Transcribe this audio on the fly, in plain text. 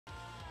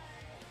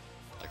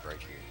like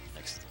right here,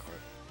 next to the cart.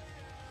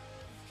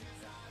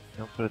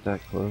 Don't put it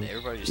that close.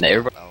 Everybody just I'll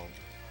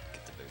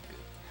get the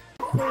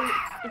boat good.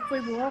 If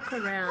we walk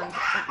around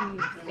and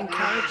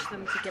encourage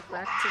them to get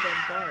back to their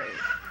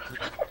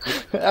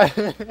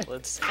boat.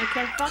 Let's.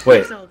 Okay, fuck Wait.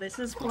 yourself. This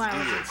is why I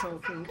wasn't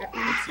talking.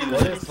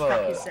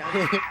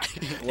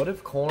 What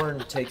if Korn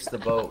takes the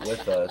boat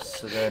with us?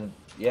 So then,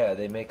 yeah,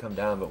 they may come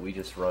down, but we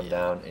just run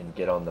down and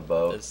get on the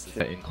boat.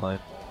 That incline.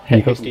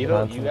 Hey,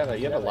 Stevo, you have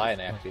a lion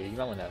after you. You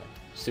might want to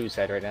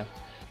suicide right now.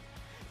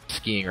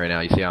 Skiing right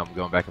now. You see how I'm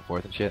going back and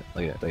forth and shit?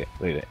 Look at that.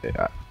 Look at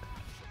it.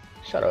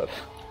 Shut up.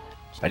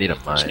 I need a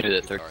Just mine. do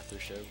that third Arthur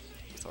show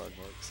with hard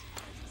marks.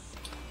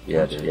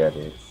 Yeah, dude.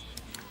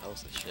 That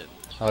was the shit.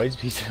 Oh,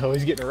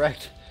 he's getting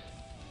wrecked.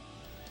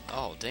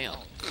 Oh damn.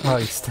 Oh,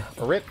 he's still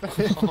Rip.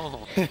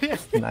 Oh.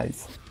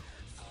 nice.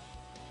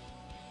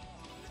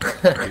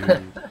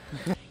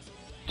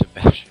 To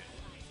bash.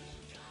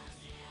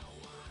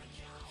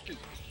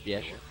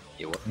 Yeah, sure.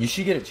 Yeah, what? You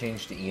should get it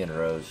changed to Ian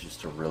Rose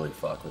just to really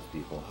fuck with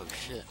people. Oh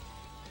shit.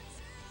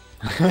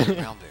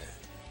 Brown bear.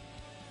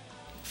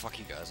 Fuck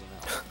you guys,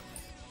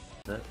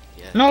 I'm out.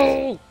 Yeah.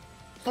 No!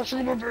 That's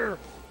my bear!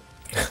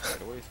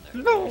 Get away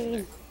from there.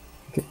 No!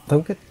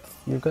 Don't get.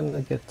 You're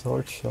gonna get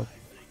torch shot.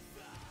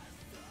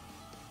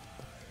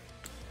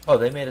 Oh,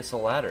 they made us a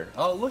ladder.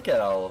 Oh, look at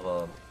all of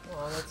them.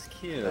 Oh, that's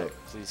cute. Oh,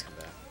 please come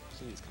back.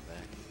 Please come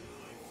back.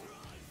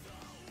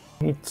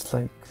 It's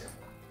like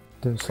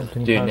do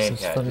something Dude, past Namecat, his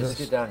just fingers.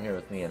 get down here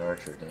with me and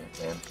Archer,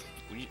 man.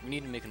 We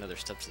need to make another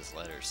step to this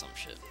ladder or some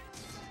shit.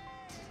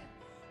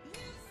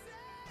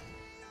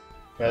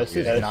 Yeah, this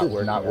is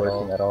not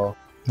working at all.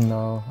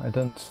 No, I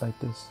don't like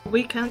this.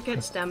 We can't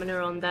get stamina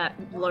on that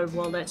low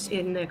wall that's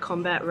in their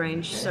combat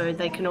range, so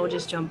they can all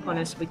just jump on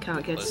us. We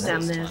can't get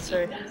stamina,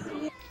 so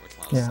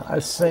Yeah, I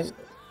say.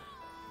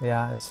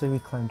 Yeah, I say we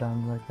climb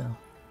down right now.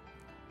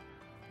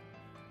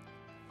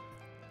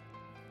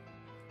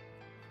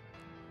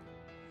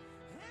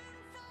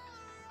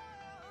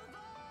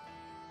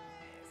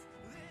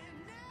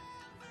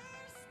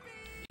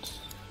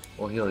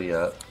 We'll heal you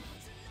up.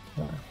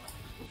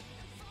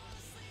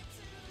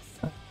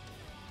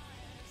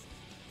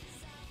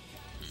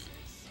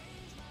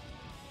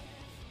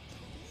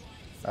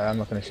 I'm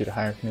not gonna shoot a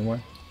higher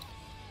anymore.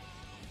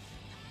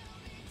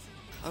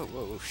 Oh,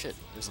 whoa, shit.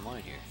 There's a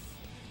mine here.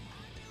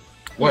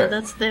 Where? yeah,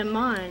 that's their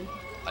mine.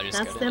 I just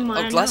That's got their in.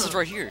 mine Oh, Glass is now.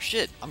 right here.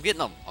 Shit. I'm getting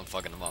them. I'm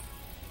fucking them up.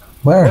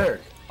 Where?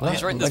 Oh,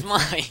 he's right in this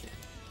mine.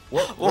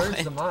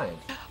 Where's the mine?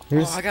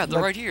 Oh my god,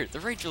 they're right here.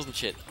 They're Rachels and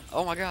shit.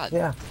 Oh my god.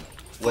 Yeah,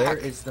 Where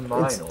is the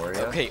mine, Oreo?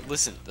 Okay,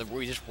 listen.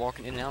 We're just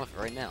walking in and out of it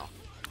right now.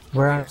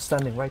 where I'm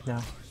standing right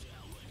now.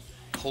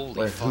 Holy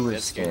Wait, fuck, who is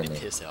that scared the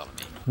standing? piss out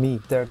of me. Me,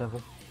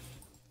 Daredevil.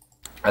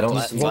 I don't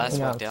Glass see walking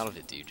walked out. out of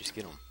it, dude. Just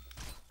get him.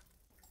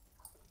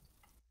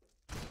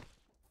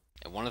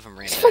 And one of them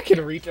ran back Fucking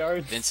here.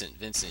 retard. Vincent,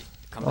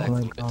 come Oh back a my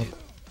little bit, God. dude.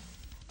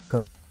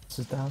 Go.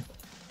 Sit down.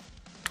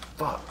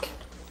 Fuck.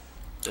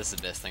 That's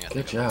the best thing I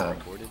Good think I've ever job.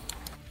 recorded.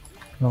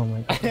 Oh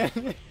my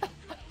god.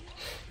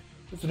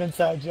 It's an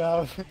inside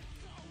job.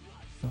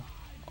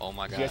 Oh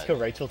my Did god. you guys kill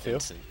Rachel too?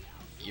 Vincent,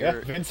 Yeah,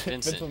 you're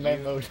Vincent man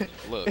you- mode.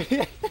 Look,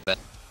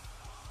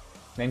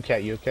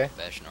 Namecat, you okay?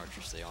 Bash and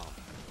Archer, stay on him.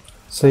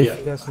 So if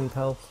you guys need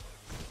help.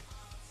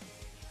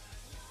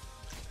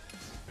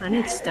 I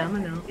need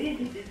stamina.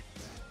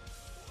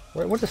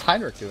 What is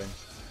Heinrich doing?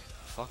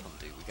 Fuck him,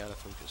 dude. We gotta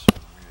focus.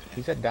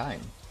 He's at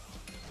dying.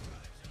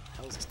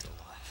 How is he still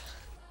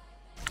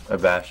alive? A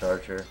bash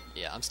Archer.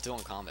 Yeah, I'm still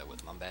in combat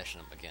with him. I'm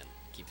bashing him again.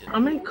 Keep hitting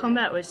I'm him. in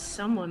combat with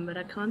someone, but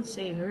I can't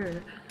see who.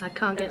 I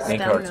can't get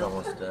Inkart's stamina.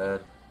 almost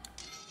dead.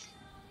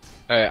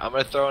 Alright, I'm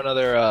gonna throw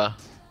another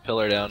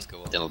pillar down. Let's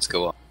go up. Then let's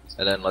go up.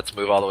 And then let's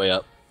move all the way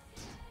up.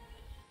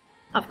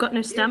 I've got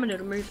no stamina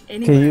to move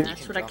anywhere. you-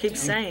 That's what I keep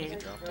saying.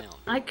 Drop down.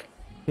 Like,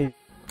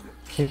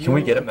 Can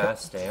we get a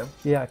mass stam?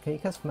 Yeah, can you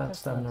cast mass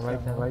stamina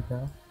right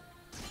now?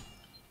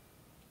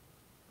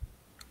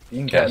 You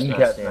can cast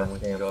mass stam. We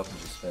can go up and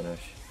just finish.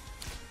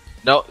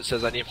 No, it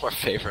says I need more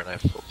favor and I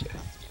full it.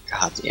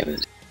 God damn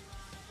it.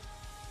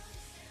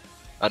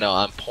 I know,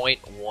 I'm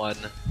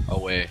 0.1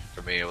 away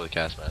from being able to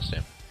cast Mass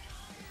Stam.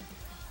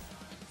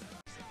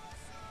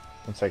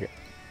 1 second.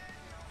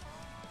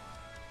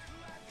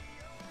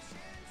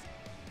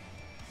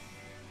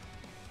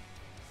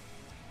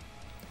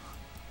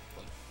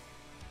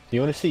 Do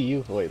you want to see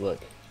you? Wait, look.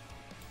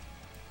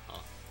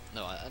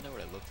 No, I know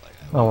what I look like.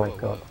 Oh my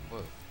God.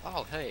 Whoa.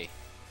 Oh, hey.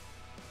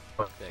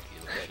 Becky,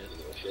 look at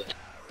it.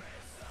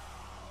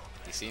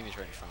 You see him? He's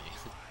right in front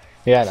of you.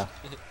 Yeah, I know.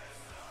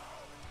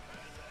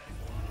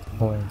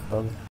 Oh my god.